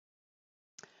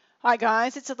Hi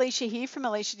guys, it's Alicia here from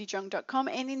aliciadejong.com,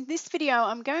 and in this video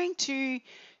I'm going to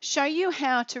show you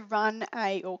how to run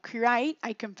or create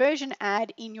a conversion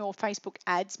ad in your Facebook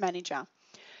Ads Manager.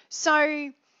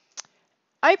 So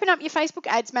open up your Facebook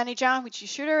Ads Manager, which you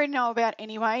should already know about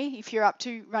anyway if you're up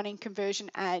to running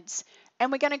conversion ads,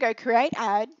 and we're going to go create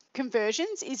ad.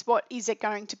 Conversions is what is it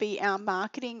going to be our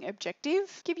marketing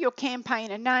objective. Give your campaign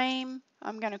a name.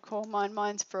 I'm going to call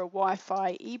mine's for a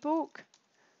Wi-Fi ebook.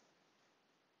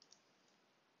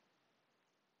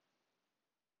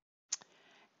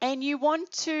 And you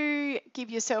want to give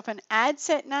yourself an ad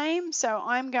set name. So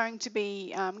I'm going to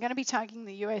be targeting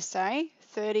the USA,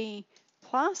 30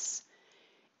 plus.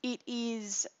 It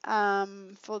is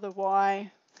for the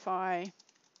Wi-Fi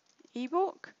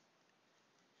ebook.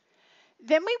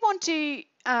 Then we want to,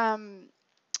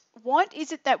 what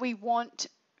is it that we want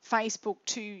Facebook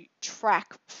to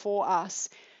track for us?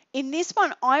 In this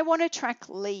one, I want to track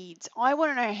leads. I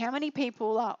want to know how many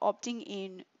people are opting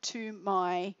in to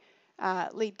my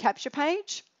lead capture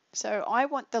page. So I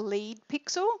want the lead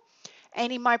pixel.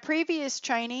 And in my previous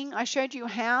training, I showed you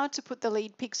how to put the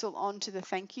lead pixel onto the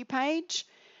thank you page.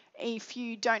 If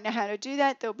you don't know how to do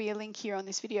that, there'll be a link here on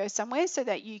this video somewhere so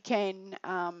that you can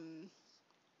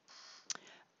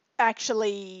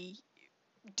actually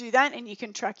do that and you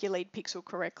can track your lead pixel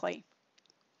correctly.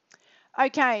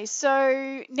 Okay,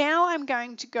 so now I'm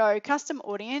going to go custom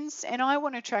audience, and I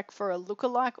want to track for a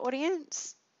lookalike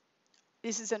audience.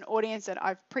 This is an audience that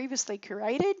I've previously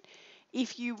created.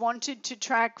 If you wanted to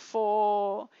track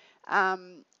for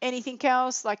anything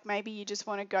else, like maybe you just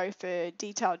want to go for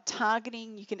detailed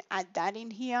targeting, you can add that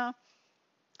in here.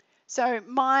 So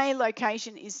my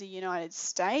location is the United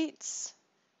States.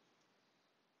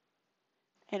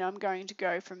 And I'm going to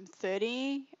go from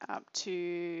 30 up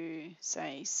to,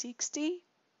 say, 60.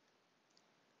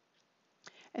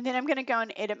 And then I'm going to go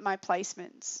and edit my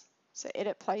placements. So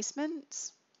edit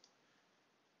placements.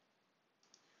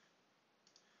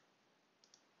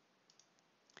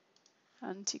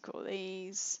 Untick all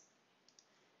these.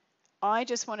 I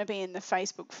just want to be in the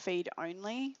Facebook feed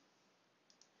only.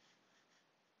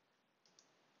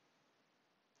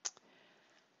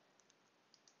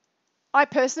 I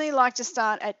personally like to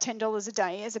start at $10 a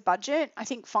day as a budget. I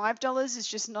think $5 is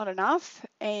just not enough,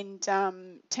 and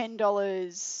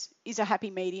 $10 is a happy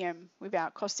medium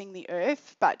without costing the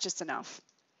earth, but just enough.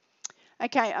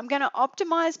 Okay, I'm going to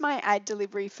optimize my ad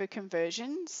delivery for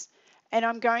conversions, and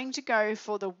I'm going to go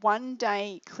for the 1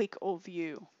 day click or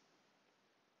view.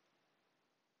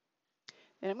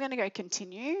 Then I'm going to go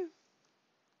continue.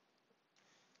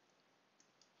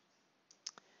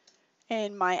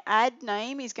 And my ad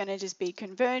name is going to just be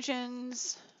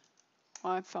conversions,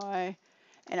 Wi-Fi,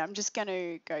 and I'm just going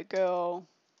to go girl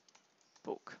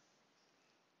book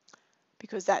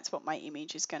because that's what my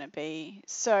image is going to be.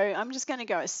 So I'm just going to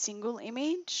go a single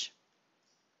image.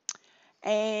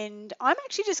 And I'm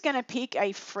actually just going to pick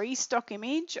a free stock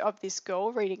image of this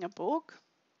girl reading a book.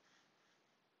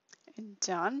 And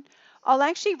done. I'll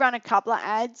actually run a couple of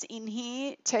ads in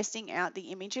here testing out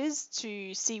the images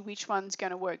to see which one's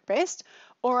going to work best.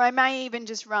 Or I may even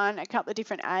just run a couple of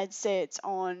different ad sets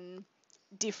on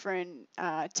different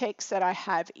text that I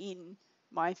have in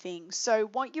my thing. So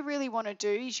what you really want to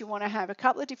do is you want to have a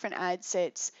couple of different ad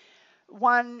sets.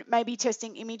 One maybe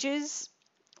testing images,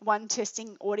 one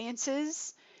testing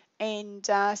audiences, and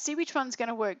see which one's going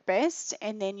to work best,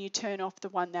 and then you turn off the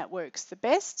one that works the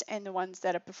best, and the ones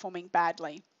that are performing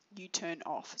badly you turn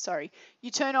off.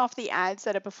 You turn off the ads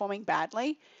that are performing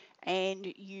badly, and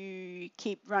you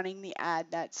keep running the ad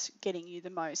that's getting you the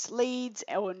most leads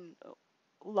and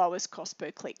lowest cost per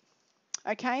click.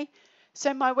 Okay,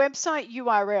 so my website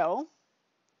URL,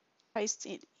 paste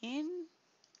it in.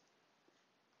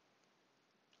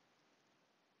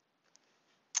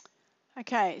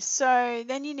 Okay, so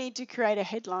then you need to create a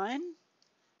headline.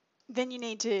 Then you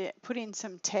need to put in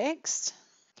some text.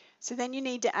 So then you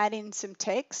need to add in some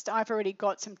text. I've already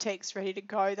got some text ready to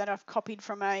go that I've copied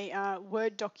from a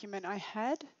Word document I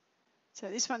had. So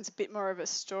this one's a bit more of a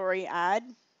story ad.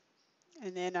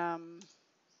 And then I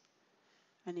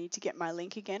need to get my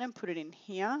link again and put it in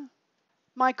here.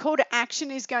 My call to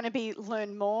action is going to be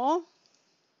learn more.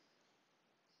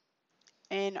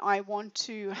 And I want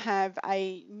to have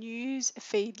a news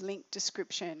feed link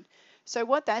description. So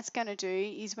what that's going to do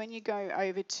is when you go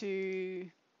over to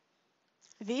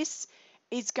this,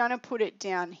 it's going to put it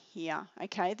down here,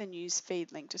 okay, the news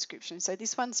feed link description. So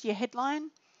this one's your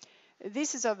headline.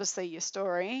 This is obviously your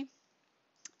story,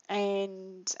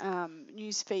 and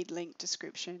news feed link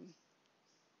description.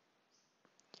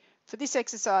 For this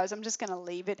exercise, I'm just going to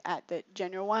leave it at the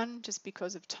general one just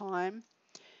because of time.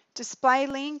 Display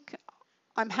link,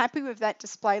 I'm happy with that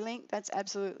display link. That's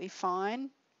absolutely fine.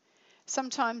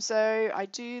 Sometimes though, I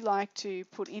do like to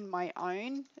put in my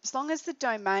own, as long as the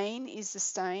domain is the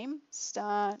same.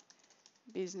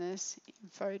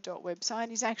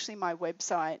 Startbusinessinfo.website is actually my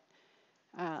website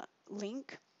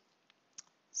link.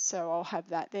 So I'll have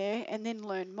that there, and then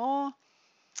learn more.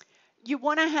 You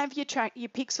want to have your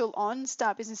pixel on,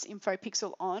 Start Business Info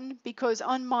pixel on, because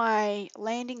on my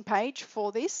landing page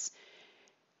for this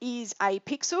is a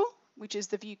pixel, which is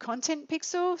the view content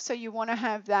pixel. So you want to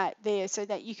have that there so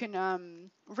that you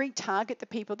can retarget the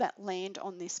people that land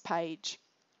on this page.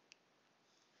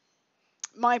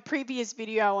 My previous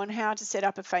video on how to set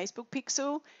up a Facebook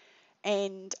pixel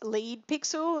and lead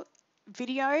pixel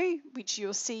video, which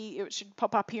you'll see, it should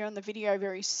pop up here on the video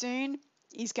very soon,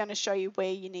 is going to show you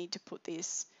where you need to put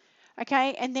this.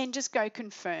 Okay, and then just go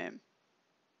confirm.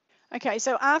 Okay,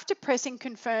 so after pressing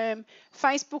confirm,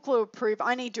 Facebook will approve.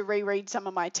 I need to reread some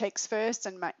of my text first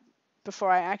and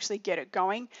before I actually get it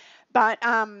going. But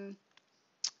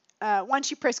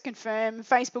once you press confirm,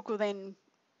 Facebook will then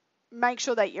make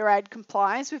sure that your ad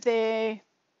complies with their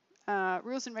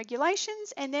rules and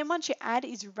regulations. And then once your ad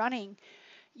is running,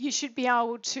 you should be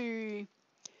able to,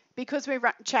 because we're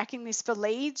tracking this for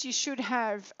leads, you should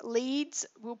have leads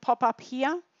will pop up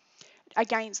here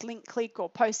against link click or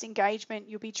post engagement.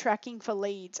 You'll be tracking for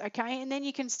leads, okay? And then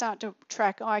you can start to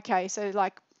track, okay, so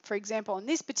like for example on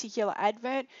this particular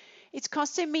advert, it's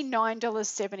costing me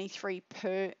 $9.73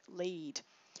 per lead.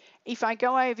 If I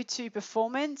go over to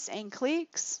performance and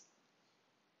clicks,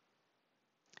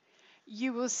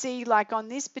 you will see like on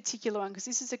this particular one, because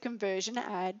this is a conversion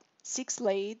ad, 6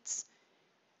 leads,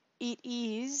 it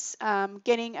is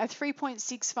getting a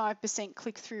 3.65%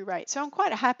 click-through rate. So I'm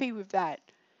quite happy with that.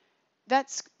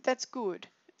 That's good.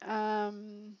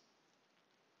 And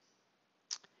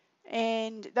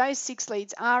those 6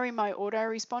 leads are in my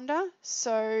autoresponder.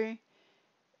 So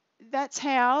that's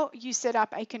how you set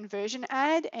up a conversion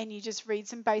ad, and you just read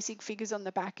some basic figures on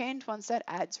the back end once that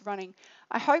ad's running.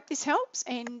 I hope this helps,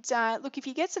 and look, if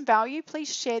you get some value,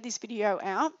 please share this video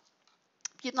out.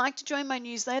 If you'd like to join my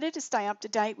newsletter to stay up to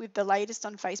date with the latest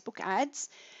on Facebook ads,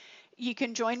 you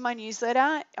can join my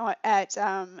newsletter at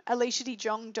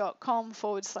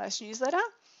aliciadejong.com/newsletter.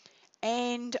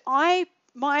 And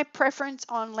my preference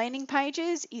on landing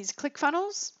pages is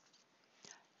Clickfunnels.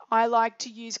 I like to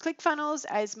use Clickfunnels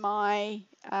as my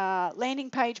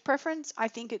landing page preference. I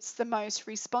think it's the most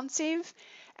responsive,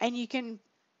 and you can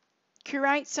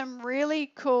curate some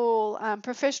really cool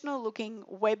professional looking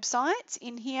websites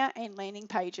in here and landing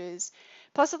pages,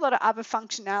 plus a lot of other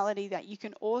functionality that you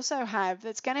can also have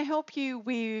that's going to help you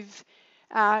with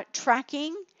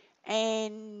tracking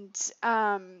and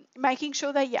making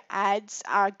sure that your ads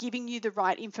are giving you the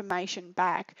right information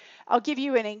back. I'll give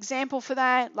you an example for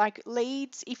that, like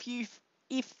leads.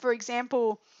 If for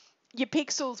example your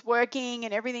pixel's working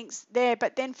and everything's there,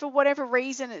 but then for whatever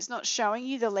reason it's not showing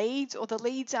you the leads, or the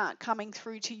leads aren't coming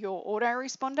through to your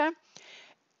autoresponder,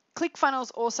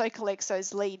 Clickfunnels also collects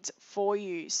those leads for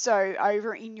you. So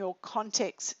over in your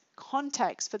contacts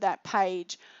for that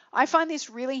page, I find this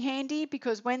really handy,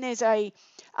 because when there's a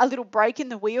little break in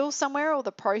the wheel somewhere or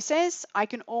the process, I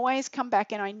can always come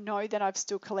back and I know that I've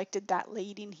still collected that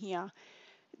lead in here.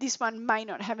 This one may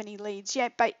not have any leads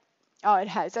yet, but oh, it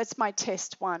has. That's my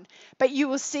test one. But you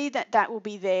will see that that will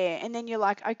be there. And then you're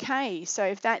like, okay, so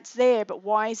if that's there, but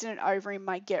why isn't it over in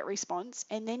my get response?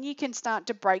 And then you can start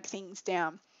to break things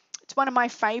down. It's one of my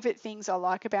favorite things I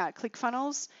like about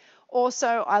Clickfunnels. Also,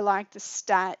 I like the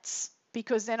stats,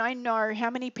 because then I know how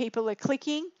many people are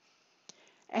clicking,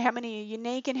 and how many are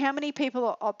unique, and how many people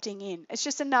are opting in. It's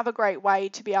just another great way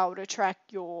to be able to track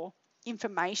your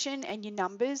information and your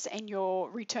numbers and your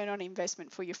return on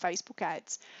investment for your Facebook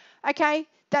ads. Okay,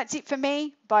 that's it for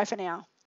me. Bye for now.